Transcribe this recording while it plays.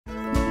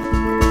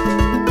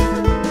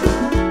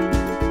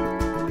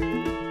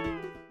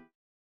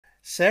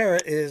Sarah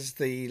is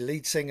the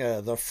lead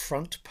singer, the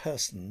front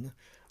person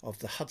of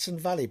the Hudson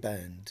Valley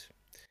Band.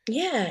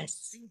 Yes.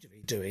 Seem to be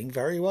doing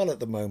very well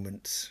at the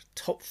moment.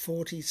 Top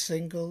 40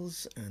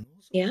 singles and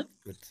all sorts Yeah. of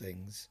good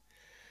things.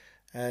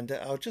 And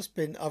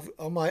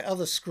on my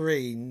other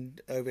screen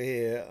over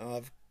here,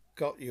 I've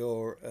got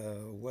your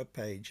web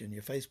page and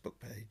your Facebook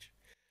page.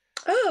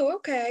 Oh,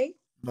 okay.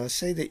 I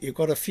see that you've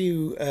got a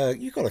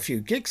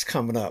few gigs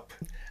coming up.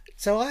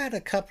 So I had a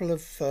couple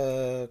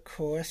of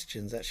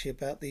questions actually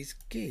about these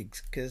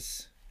gigs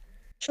because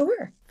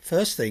Sure.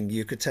 first thing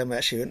you could tell me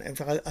actually, and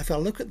if I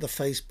look at the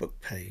Facebook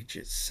page,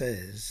 it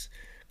says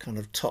kind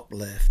of top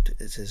left,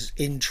 it says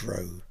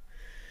intro,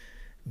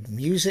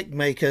 music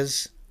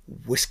makers,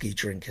 whiskey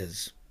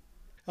drinkers.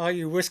 Are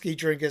you whiskey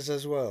drinkers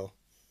as well?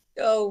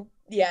 Oh,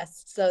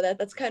 yes. So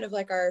that's kind of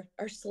like our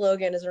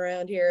slogan is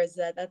around here is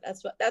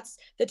that's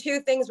the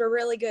two things we're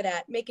really good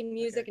at, making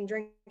music Okay. and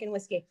drinking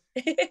whiskey.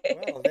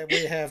 Well, then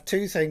we have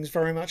two things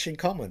very much in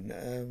common.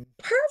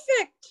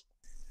 Perfect.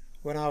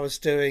 When when I was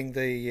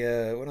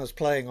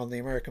playing on the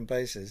American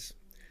bases,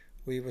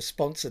 we were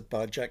sponsored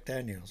by Jack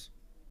Daniels.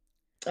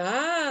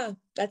 Ah,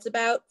 that's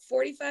about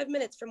 45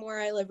 minutes from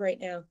where I live right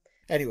now.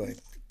 Anyway,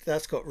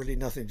 that's got really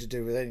nothing to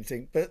do with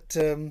anything. But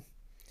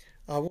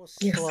I was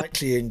You're fine.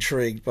 slightly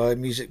intrigued by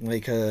music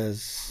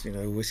makers,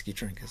 whiskey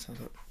drinkers. I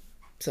thought,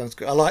 sounds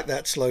good. I like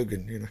that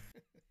slogan.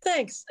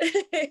 Thanks.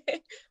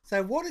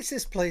 So, what is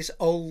this place,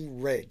 Old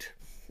Red,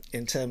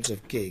 in terms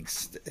of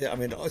gigs? I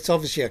mean, it's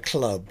obviously a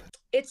club.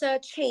 It's a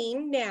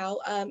chain now.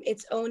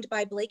 It's owned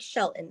by Blake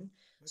Shelton.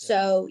 Okay.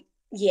 So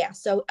yeah,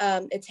 so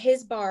it's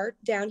his bar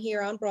down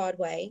here on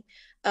Broadway.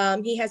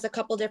 He has a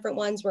couple different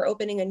ones. We're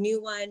opening a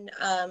new one.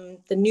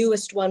 The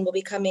newest one will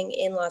be coming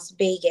in Las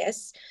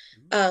Vegas.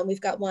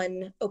 We've got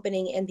one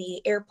opening in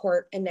the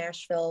airport in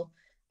Nashville.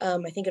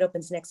 I think it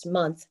opens next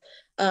month.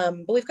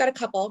 But we've got a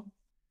couple,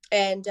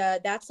 and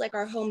that's like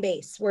our home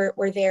base.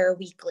 We're there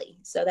weekly,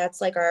 so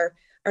that's like our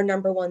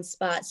number one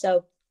spot.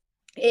 So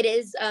it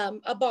is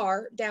a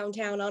bar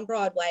downtown on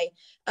Broadway,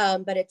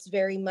 but it's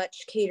very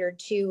much catered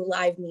to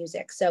live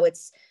music. So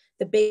it's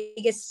the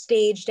biggest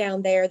stage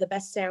down there, the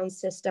best sound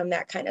system,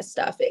 that kind of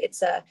stuff.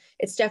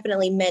 It's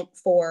definitely meant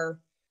for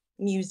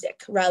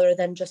music rather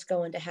than just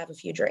going to have a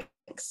few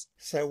drinks.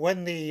 So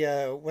when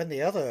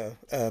the other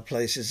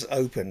places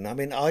open, I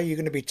mean, are you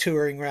going to be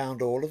touring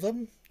around all of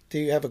them? Do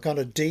you have a kind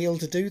of deal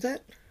to do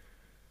that?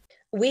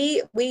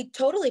 We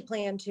totally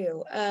plan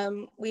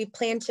to. We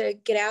plan to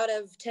get out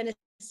of Tennessee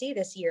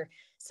this year.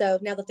 So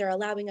now that they're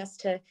allowing us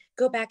to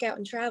go back out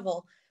and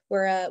travel,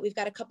 we've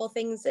got a couple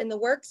things in the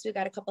works. We've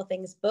got a couple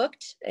things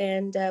booked,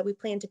 and we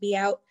plan to be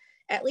out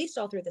at least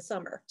all through the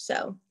summer.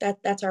 So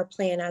that's our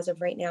plan as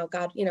of right now.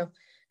 God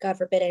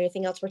forbid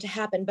anything else were to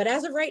happen, but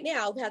as of right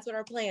now, that's what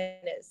our plan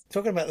is.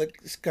 Talking about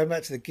going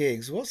back to the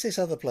gigs, what's this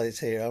other place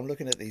here? I'm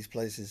looking at these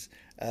places.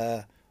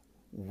 Uh,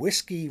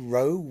 Whiskey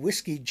Row,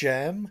 Whiskey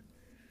Jam.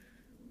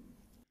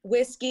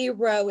 Whiskey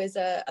Row is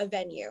a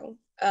venue.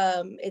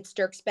 It's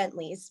Dirk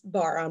Bentley's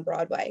bar on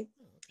Broadway.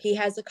 He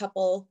has a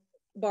couple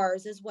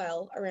bars as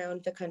well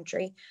around the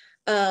country.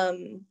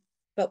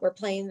 But we're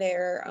playing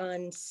there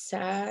on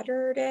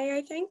Saturday,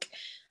 I think.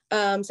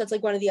 So it's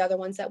like one of the other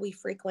ones that we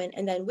frequent.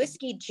 And then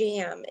Whiskey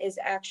Jam is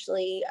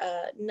actually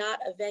not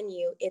a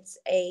venue, it's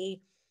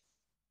a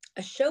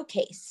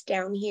showcase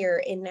down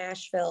here in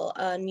Nashville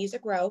on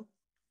Music Row.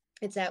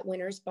 It's at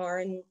Winter's Bar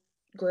and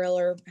Grill,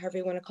 or however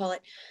you want to call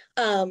it.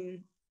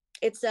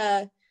 It's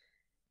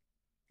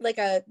like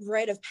a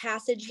rite of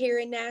passage here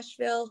in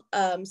Nashville.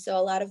 So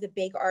a lot of the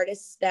big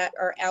artists that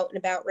are out and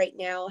about right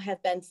now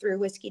have been through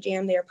Whiskey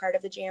Jam. They are part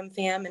of the Jam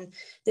fam, and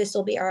this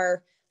will be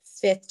our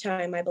fifth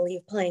time, I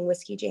believe, playing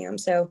Whiskey Jam.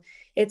 So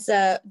it's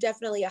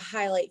definitely a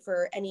highlight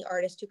for any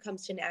artist who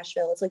comes to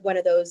Nashville. It's like one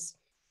of those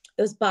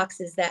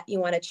boxes that you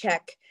want to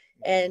check.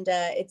 And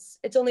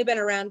it's only been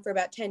around for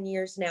about 10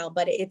 years now,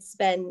 but it's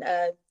been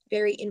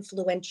very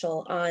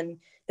influential on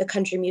the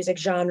country music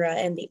genre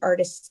and the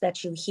artists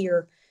that you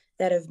hear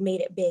that have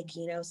made it big.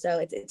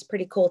 So it's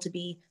pretty cool to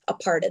be a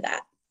part of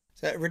that.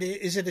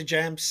 Is it a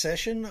jam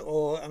session,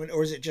 or I mean,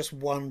 or is it just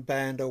one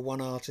band or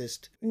one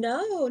artist?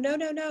 No, no,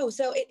 no, no.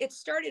 So it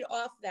started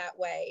off that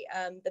way.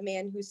 The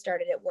man who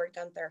started it, Ward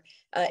Gunther,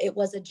 it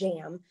was a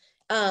jam.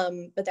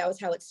 But that was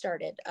how it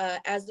started.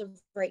 As of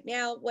right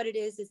now, what it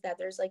is that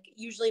there's like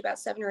usually about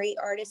 7 or 8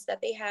 artists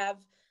that they have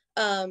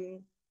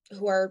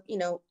who are,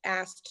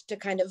 asked to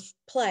kind of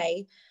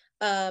play.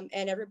 And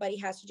everybody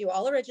has to do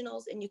all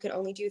originals, and you can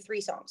only do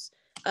 3 songs.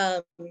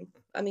 Um,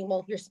 I mean,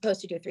 well, you're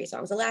supposed to do 3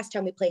 songs. The last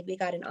time we played, we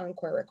got an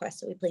encore request,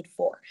 so we played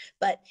 4.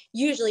 But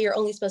usually, you're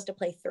only supposed to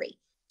play 3.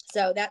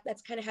 So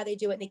that's kind of how they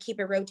do it. And they keep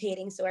it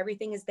rotating, so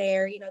everything is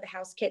there. The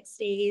house kit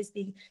stays,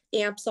 the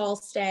amps all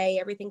stay,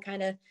 everything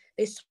kind of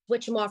they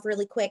switch them off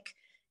really quick.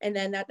 And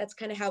then that's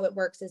kind of how it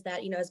works. Is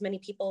that as many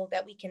people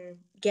that we can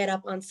get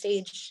up on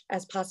stage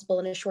as possible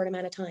in a short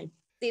amount of time.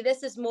 See,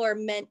 this is more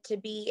meant to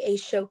be a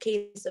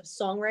showcase of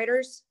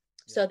songwriters.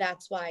 Yeah. So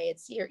that's why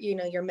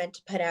you're meant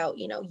to put out,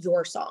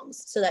 your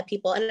songs so that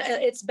people, and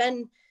it's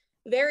been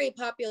very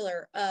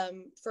popular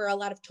for a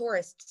lot of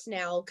tourists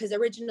now, because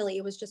originally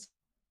it was just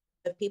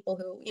of people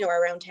who, you know,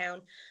 are around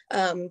town,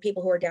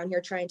 people who are down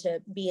here trying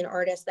to be an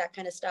artist, that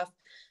kind of stuff.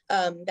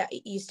 That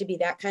used to be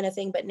that kind of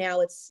thing, but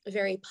now it's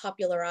very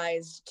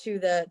popularized to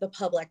the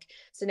public.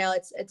 So now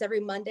it's every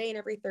Monday and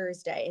every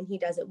Thursday, and he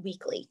does it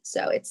weekly.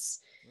 So it's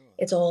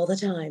all the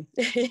time.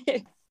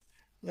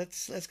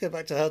 Let's go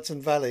back to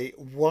Hudson Valley.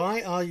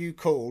 Why are you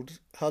called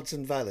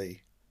Hudson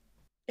Valley?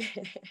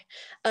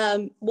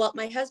 Well,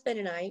 my husband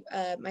and I,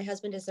 my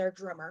husband is our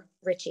drummer,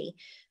 Richie.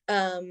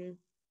 Um,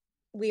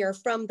 we are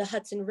from the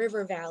Hudson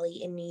River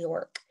Valley in New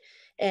York.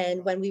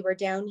 And when we were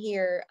down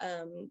here,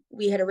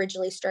 we had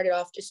originally started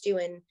off just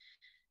doing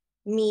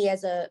me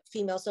as a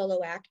female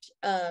solo act.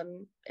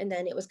 And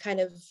then it was kind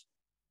of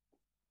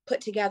put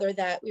together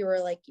that we were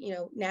like, you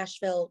know,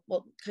 Nashville,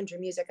 well, country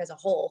music as a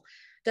whole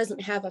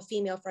doesn't have a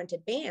female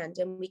fronted band.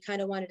 And we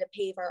kind of wanted to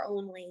pave our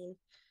own lane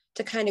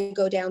to kind of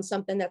go down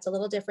something that's a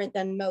little different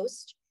than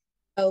most.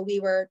 So we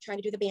were trying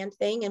to do the band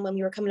thing. And when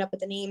we were coming up with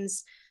the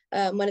names,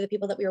 one of the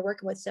people that we were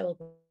working with said,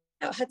 well,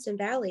 Hudson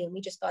Valley. And we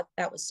just thought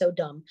that was so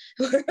dumb.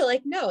 We were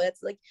like, no,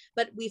 it's like,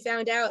 but we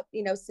found out,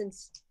 you know,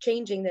 since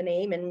changing the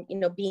name and, you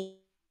know, being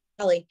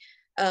Valley,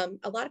 a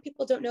lot of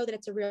people don't know that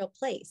it's a real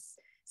place.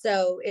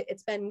 So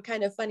it's been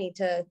kind of funny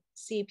to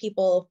see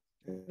people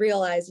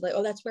realize like,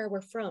 oh, that's where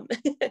we're from.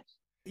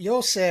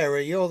 You're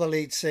Sarah, you're the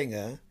lead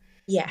singer.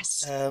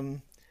 Yes.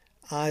 Um,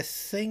 I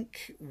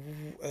think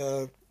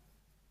uh,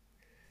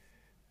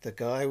 the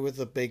guy with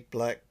the big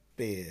black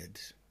beard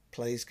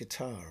plays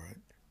guitar, right?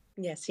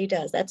 Yes, he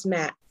does. That's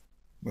Matt.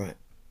 Right.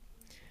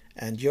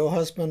 And your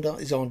husband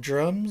is on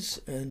drums,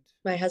 and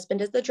My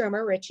husband is the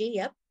drummer, Richie.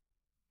 Yep.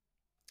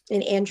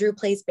 And Andrew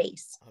plays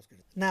bass.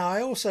 now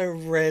I also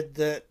read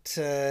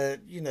that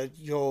you know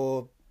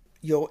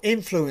your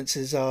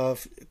influences are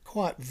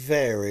quite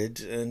varied,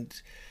 and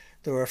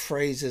there are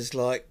phrases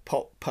like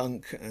pop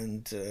punk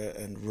and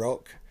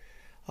rock.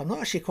 I'm not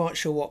actually quite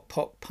sure what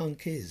pop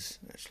punk is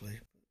actually.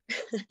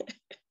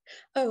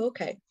 Oh,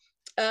 okay.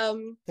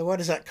 So where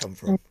does that come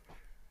from?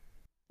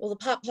 Well, the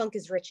pop punk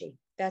is Richie.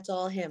 That's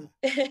all him.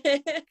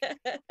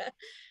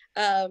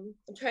 I'm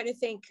trying to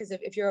think because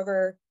if you're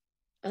over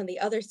on the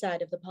other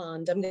side of the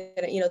pond, I'm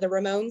gonna, you know, the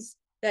Ramones.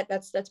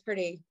 That's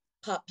pretty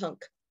pop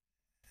punk.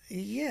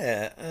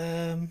 Yeah,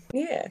 I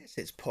Yeah. guess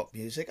it's pop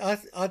music.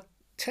 I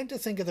tend to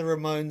think of the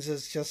Ramones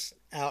as just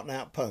out and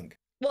out punk.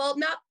 Well,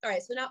 not all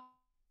right. So not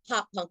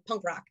pop punk,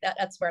 punk rock.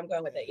 That's where I'm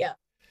going with it. Yeah.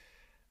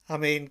 I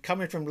mean,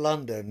 coming from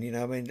London, you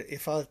know, I mean,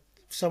 if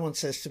someone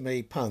says to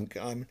me punk,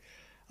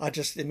 I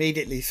just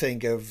immediately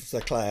think of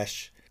the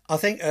Clash. I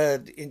think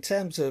in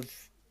terms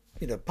of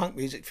you know punk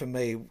music for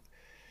me,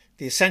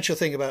 the essential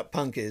thing about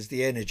punk is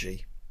the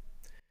energy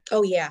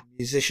Oh yeah.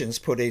 musicians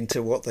put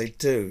into what they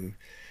do.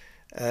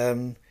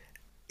 Um,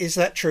 is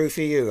that true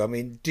for you? I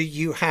mean, do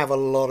you have a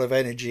lot of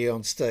energy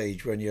on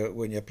stage when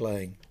you're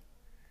playing?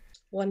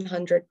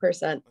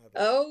 100%.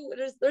 Oh,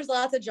 there's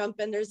lots of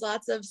jumping, there's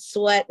lots of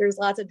sweat, there's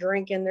lots of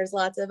drinking, there's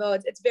lots of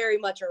it's very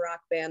much a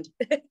rock band.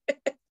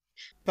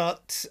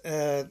 But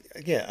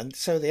yeah, and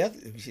so the other,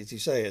 as you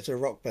say, it's a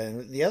rock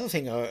band. The other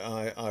thing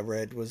I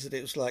read was that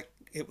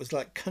it was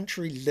like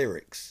country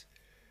lyrics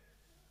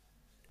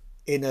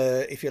in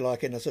a, if you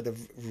like, in a sort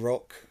of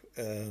rock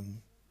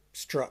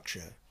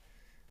structure.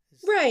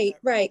 Right,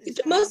 right. Is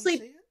that how you see Mostly,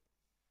 it?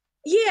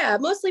 yeah,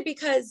 mostly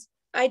because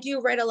I do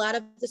write a lot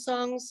of the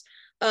songs.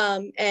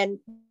 And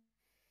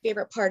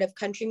favorite part of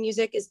country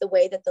music is the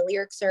way that the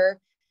lyrics are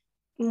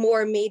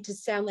more made to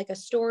sound like a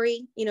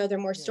story. You know, they're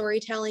more Yeah.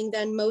 storytelling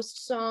than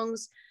most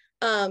songs.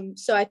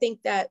 So I think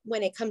that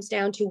when it comes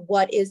down to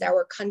what is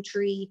our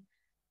country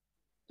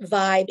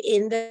vibe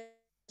in the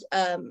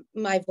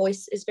my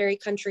voice is very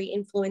country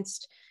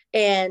influenced,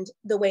 and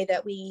the way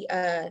that we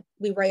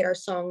write our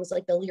songs,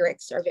 like the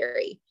lyrics are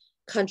very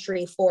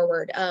country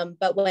forward.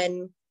 But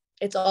when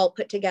it's all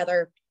put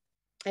together,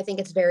 I think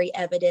it's very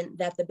evident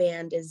that the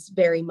band is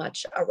very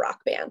much a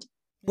rock band.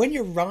 When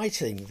you're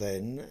writing,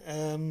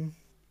 then,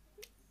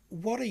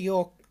 what are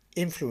your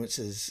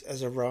influences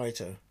as a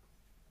writer?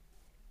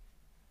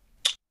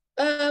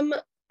 Um,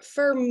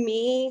 for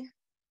me,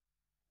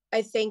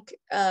 I think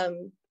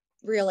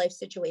real life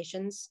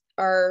situations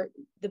are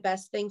the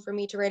best thing for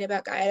me to write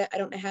about. I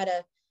don't know how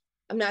to,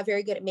 I'm not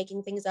very good at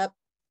making things up,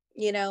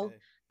 you know?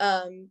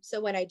 Okay. So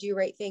when I do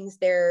write things,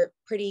 they're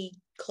pretty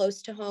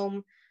close to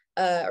home,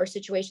 or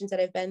situations that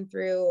I've been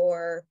through,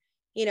 or,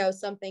 you know,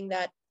 something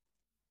that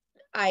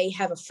I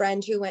have a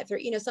friend who went through,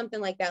 you know,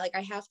 something like that. Like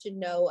I have to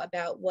know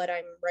about what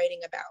I'm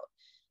writing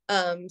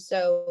about.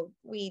 So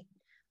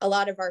a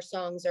lot of our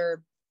songs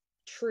are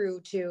true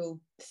to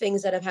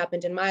things that have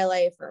happened in my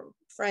life or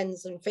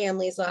friends and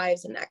families'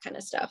 lives and that kind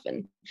of stuff.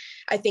 And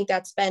I think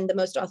that's been the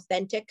most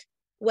authentic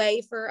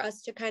way for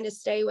us to kind of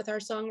stay with our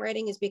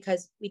songwriting, is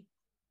because we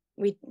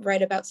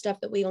write about stuff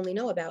that we only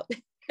know about.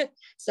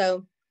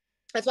 So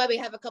that's why we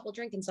have a couple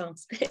drinking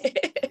songs. There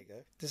you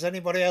go. Does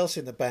anybody else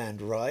in the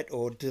band write,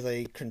 or do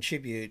they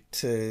contribute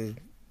to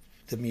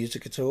the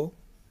music at all?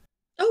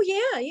 Oh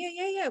yeah, yeah,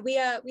 yeah,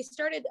 yeah. We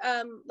started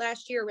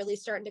last year really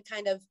starting to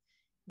kind of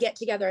get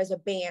together as a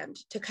band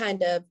to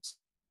kind of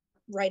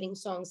writing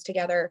songs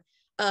together.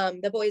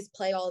 The boys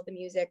play all of the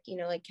music, you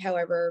know, like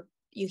however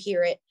you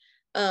hear it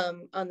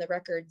on the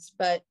records.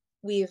 But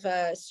we've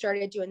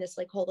started doing this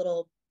like whole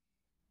little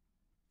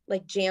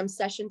like jam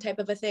session type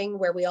of a thing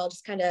where we all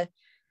just kind of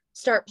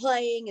start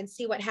playing and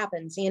see what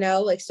happens, you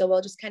know, like, so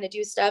we'll just kind of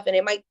do stuff, and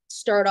it might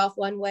start off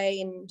one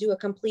way and do a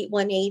complete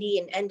 180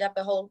 and end up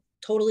a whole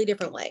totally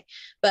different way,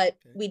 but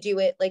we do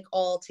it like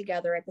all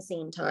together at the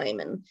same time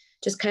and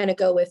just kind of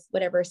go with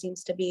whatever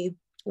seems to be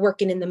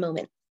working in the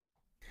moment.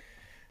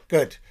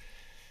 Good.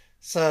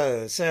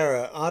 So,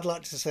 Sarah, I'd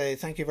like to say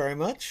thank you very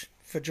much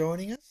for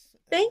joining us.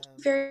 Thank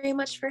you very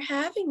much for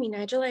having me,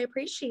 Nigel. I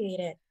appreciate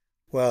it.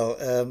 Well,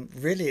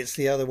 really, it's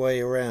the other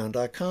way around.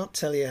 I can't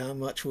tell you how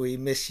much we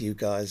miss you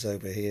guys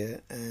over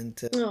here, and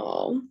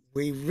Oh,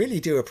 we really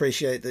do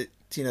appreciate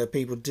that,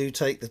 people do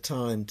take the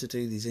time to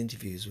do these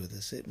interviews with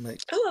us. It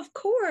makes. oh, of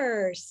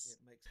course.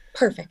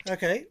 Perfect.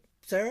 Okay,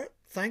 Sarah,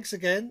 thanks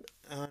again,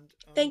 and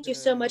I'm Thank you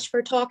so gonna much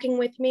for talking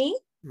with me.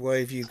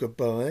 wave you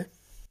goodbye.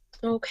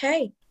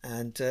 Okay.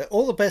 And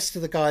all the best to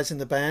the guys in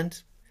the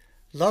band.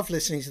 Love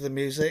listening to the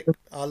music.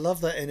 I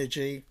love that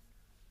energy.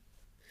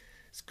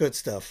 It's good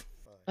stuff.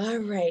 All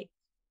right.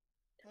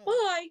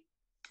 Bye.